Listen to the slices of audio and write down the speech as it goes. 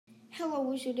Hello,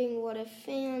 Wizarding What If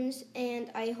fans,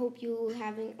 and I hope you're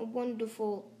having a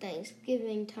wonderful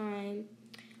Thanksgiving time.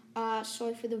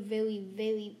 Sorry for the very,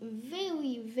 very,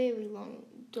 very, very long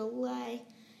delay.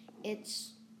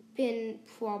 It's been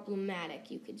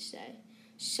problematic, you could say.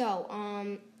 So,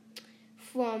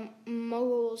 from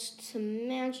muggles to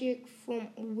magic, from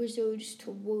wizards to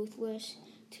worthless,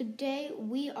 today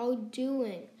we are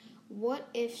doing what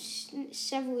if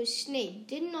Severus Snape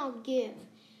did not give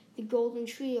the Golden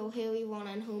Trio, Harry, Ron,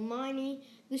 and Hermione,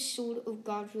 the Sword of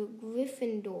Godric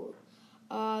Gryffindor.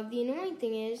 The annoying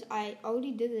thing is, I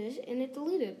already did this and it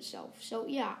deleted itself. So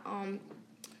yeah,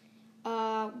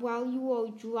 while you are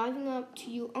driving up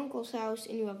to your uncle's house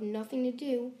and you have nothing to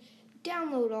do,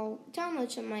 download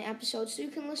some of my episodes so you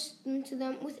can listen to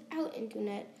them without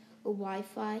internet or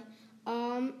Wi-Fi.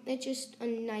 It's just a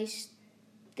nice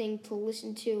thing to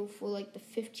listen to for like the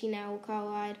 15-hour car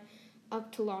ride up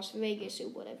to Las Vegas or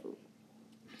whatever.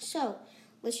 So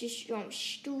let's just jump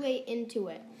straight into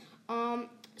it.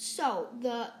 So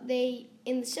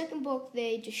in the second book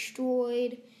they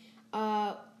destroyed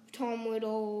Tom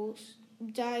Riddle's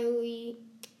diary,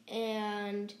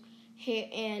 and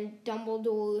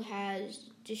Dumbledore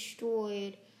has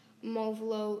destroyed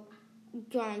Marvolo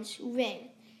John's ring.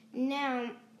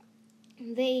 Now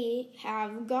they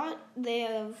have gotten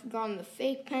the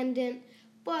fake pendant.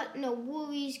 But no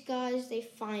worries, guys, they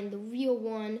find the real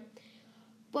one.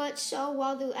 But so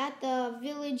while they're at while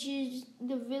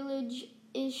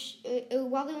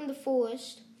they're in the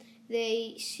forest,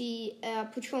 they see a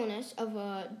Patronus of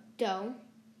a doe.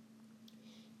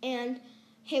 And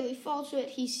Harry falls to it.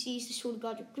 He sees the Sword of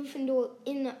Godric Gryffindor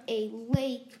in a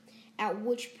lake, at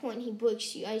which point he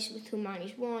breaks the ice with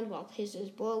Hermione's wand while his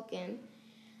is broken.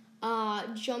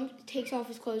 Takes off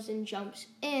his clothes and jumps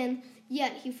in,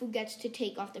 yet he forgets to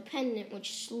take off the pendant,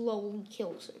 which slowly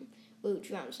kills him, or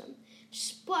drowns him.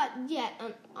 But yet,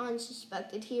 an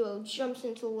unsuspected hero jumps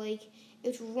into the lake.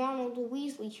 It's Ronald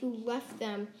Weasley who left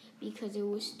them because it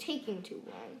was taking too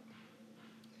long.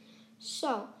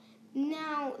 So,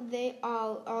 now they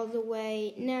are all the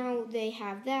way. Now they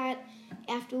have that.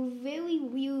 After a very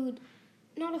weird,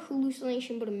 not a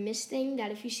hallucination, but a mist thing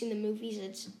that if you've seen the movies,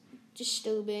 it's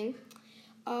disturbing.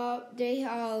 They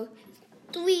are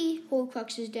 3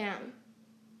 Horcruxes down.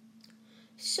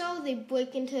 So they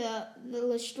break into the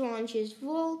Lestrange's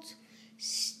vault,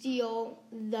 steal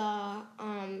not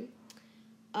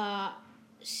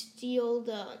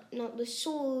the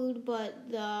sword, but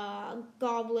the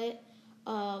goblet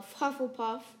of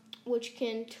Hufflepuff, which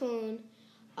can turn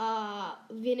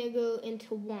vinegar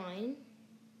into wine.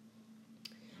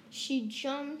 She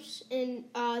jumps and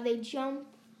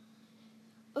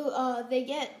they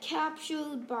get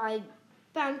captured by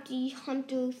bounty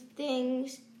hunter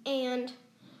things and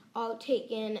are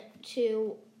taken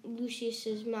to Lucius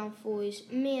Malfoy's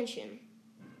mansion.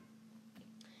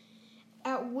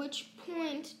 At which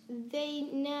point they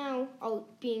now are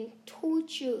being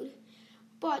tortured,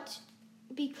 but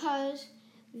because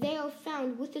they are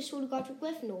found with the Sword of Godric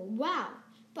Gryffindor. Wow!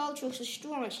 Bellatrix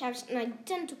Lestrange has an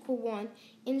identical one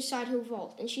inside her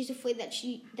vault, and she's afraid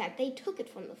that they took it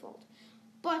from the vault.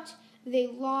 But they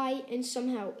lie and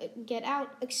somehow get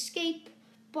out, escape,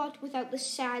 but without the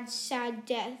sad, sad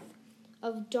death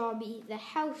of Dobby, the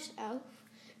house elf.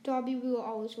 Dobby, we will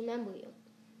always remember you.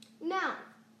 Now,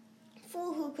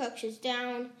 4 Horcruxes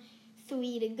down,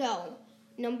 3 to go.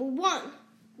 Number 1,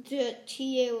 the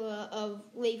Tiara of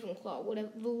Ravenclaw, whatever,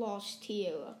 the Lost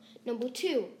Tiara. Number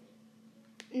 2,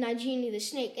 Nagini the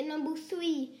Snake. And number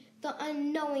 3, the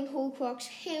unknowing Horcrux,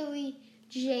 Harry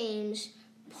James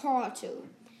Potter.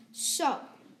 So,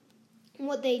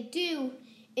 what they do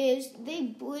is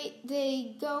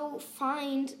they go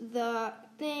find the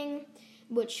thing,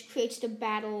 which creates the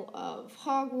Battle of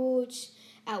Hogwarts,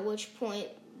 at which point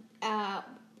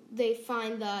they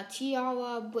find the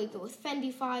tiara, break it with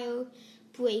Fendi Fire,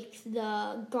 break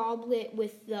the goblet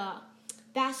with the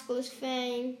Basilisk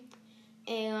Fang,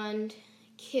 and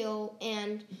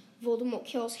Voldemort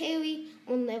kills Harry.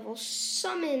 One level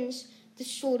summons the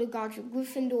Sword of Godric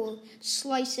Gryffindor,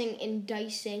 slicing and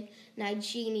dicing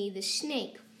Nagini the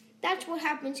Snake. That's what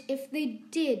happens if they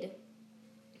did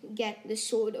get the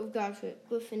Sword of Godric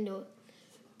Gryffindor.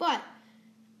 But,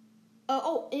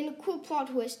 in a cool plot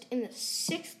twist, in the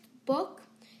 6th book,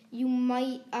 you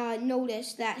might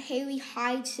notice that Harry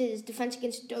hides his Defense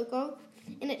Against the Dark Arts,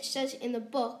 and it says in the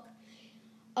book,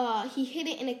 he hid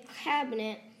it in a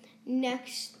cabinet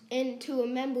and to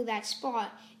remember that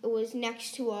spot, it was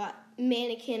next to a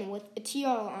mannequin with a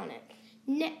tiara on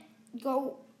it.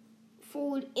 Go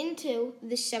forward into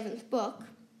the 7th book,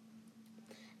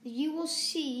 you will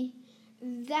see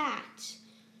that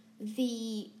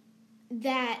the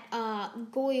that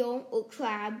Goyle or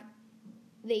Crab,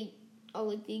 they are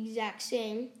like the exact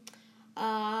same,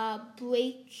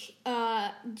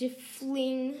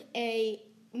 defling a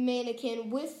mannequin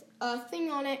with a thing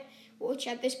on it, which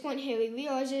at this point Harry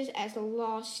realizes as the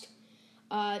lost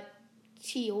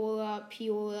Tiora,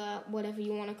 Piora, whatever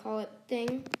you want to call it,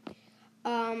 thing.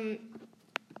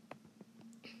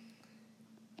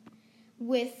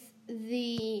 With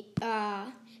the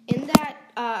in that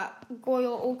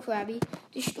Goyle or Krabby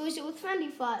destroys it with friendly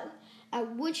fire.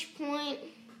 At which point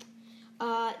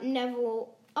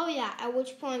Neville. Oh yeah, at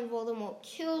which point Voldemort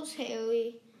kills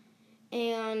Harry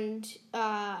and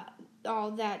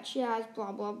all that jazz,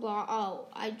 blah, blah, blah. Oh,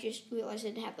 I just realized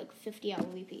it had like a 50-hour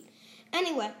repeat.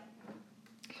 Anyway,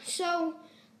 so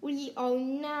we are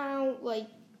now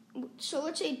so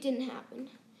let's say it didn't happen.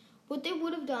 What they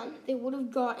would have done, they would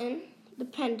have gotten the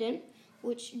pendant,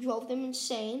 which drove them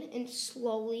insane and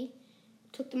slowly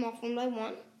took them off one by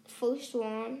one. First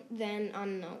Ron, then, I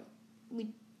don't know.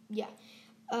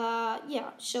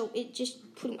 So it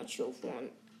just pretty much drove Ron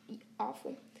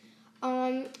awful.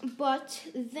 But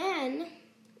then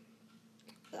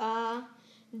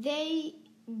they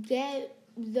get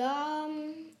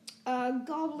the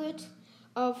goblet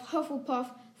of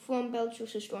Hufflepuff from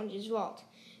Bellatrix Lestrange's vault.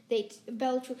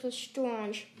 Bellatrix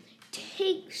Lestrange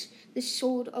takes the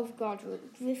sword of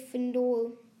Godric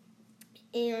Gryffindor,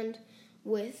 and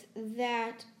with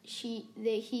that,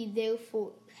 he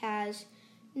therefore has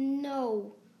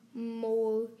no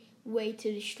more way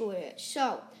to destroy it.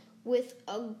 So, with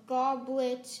a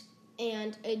goblet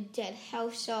and a dead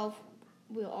house elf,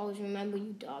 we'll always remember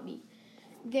you, Dobby,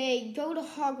 they go to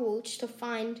Hogwarts to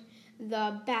find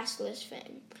the Basilisk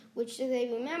Fang, which they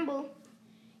remember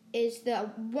is the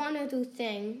one other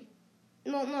thing,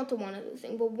 well, not the one other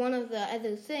thing, but one of the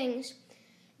other things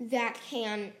that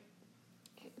can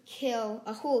kill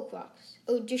a Horcrux,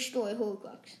 or destroy a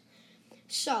Horcrux.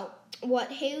 So,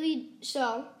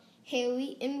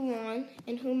 Harry and Ron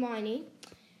and Hermione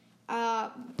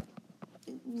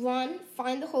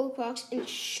find the Horcrux and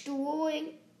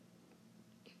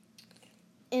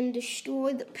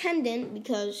destroy the pendant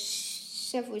because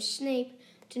Severus Snape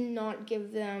did not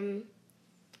give them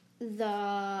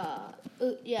that,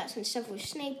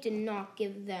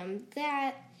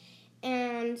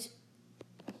 and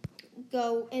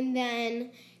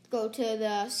then go to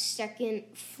the second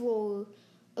floor,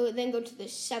 or then go to the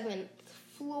 7th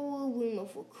floor room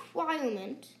of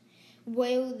requirement,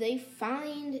 where they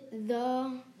find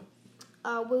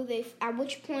at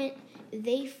which point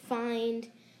they find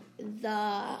the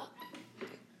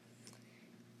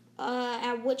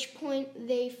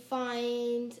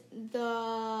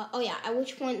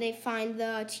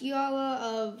tiara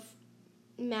of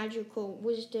magical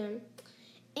wisdom,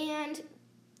 and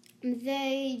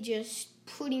they just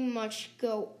pretty much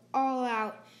go all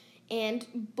out and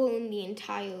burn the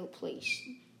entire place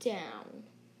down.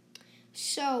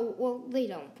 So, well, they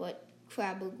don't, but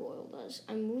Crabbe or Goyle does.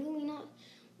 I'm really not.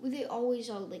 They always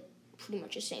are like pretty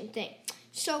much the same thing.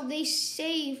 So they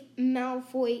save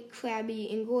Malfoy, Crabbe,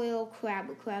 and Goyle, Crabbe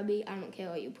or Crabbe, I don't care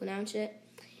how you pronounce it,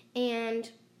 and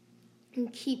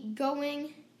keep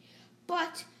going.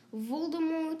 But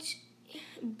Voldemort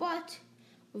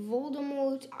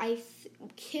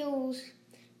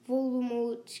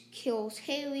kills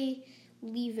Harry,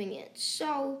 leaving it.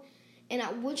 So, and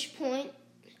at which point,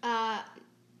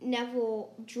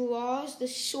 Neville draws the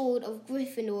sword of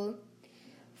Gryffindor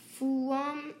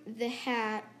from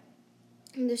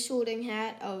the sorting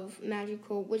hat of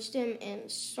magical wisdom and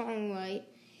songwrite,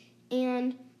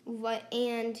 and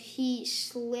he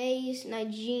slays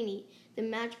Nagini, the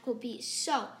magical beast.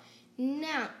 So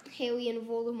now Harry and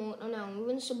Voldemort are now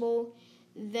invincible.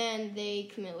 Then they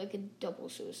commit like a double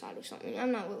suicide or something.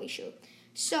 I'm not really sure.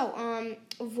 So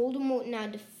Voldemort now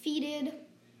defeated,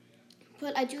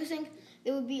 but I do think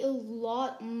there would be a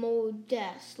lot more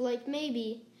deaths. Like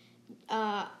maybe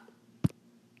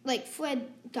like Fred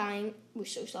dying. We're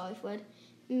so sorry, Fred.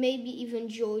 Maybe even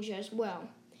George as well.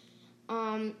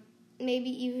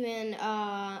 Maybe even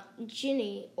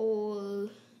Ginny or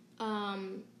a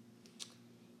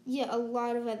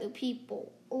lot of other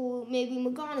people, or maybe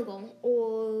McGonagall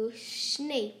or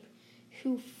Snape,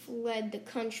 who fled the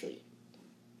country.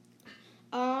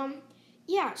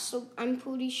 So I'm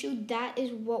pretty sure that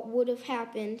is what would have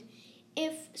happened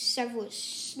if Severus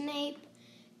Snape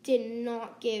did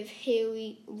not give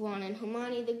Harry, Ron, and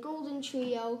Hermione, the Golden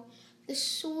Trio, the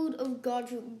Sword of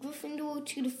Godric Gryffindor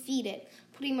to defeat it.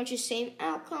 Pretty much the same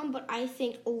outcome, but I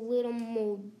think a little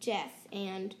more death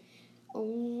and a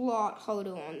lot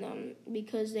harder on them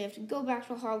because they have to go back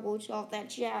to Hogwarts, all that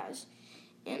jazz.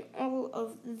 and all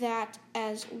of that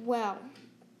as well.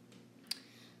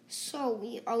 So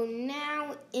we are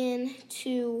now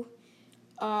into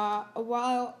a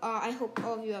while. I hope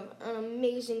all of you have an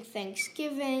amazing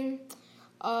Thanksgiving.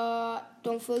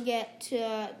 Don't forget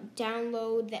to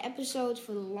download the episodes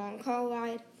for the long car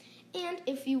ride. And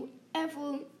if you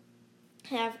ever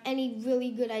have any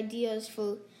really good ideas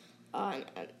for an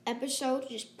episode,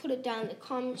 just put it down in the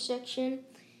comment section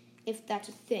if that's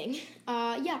a thing.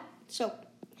 So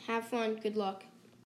have fun. Good luck.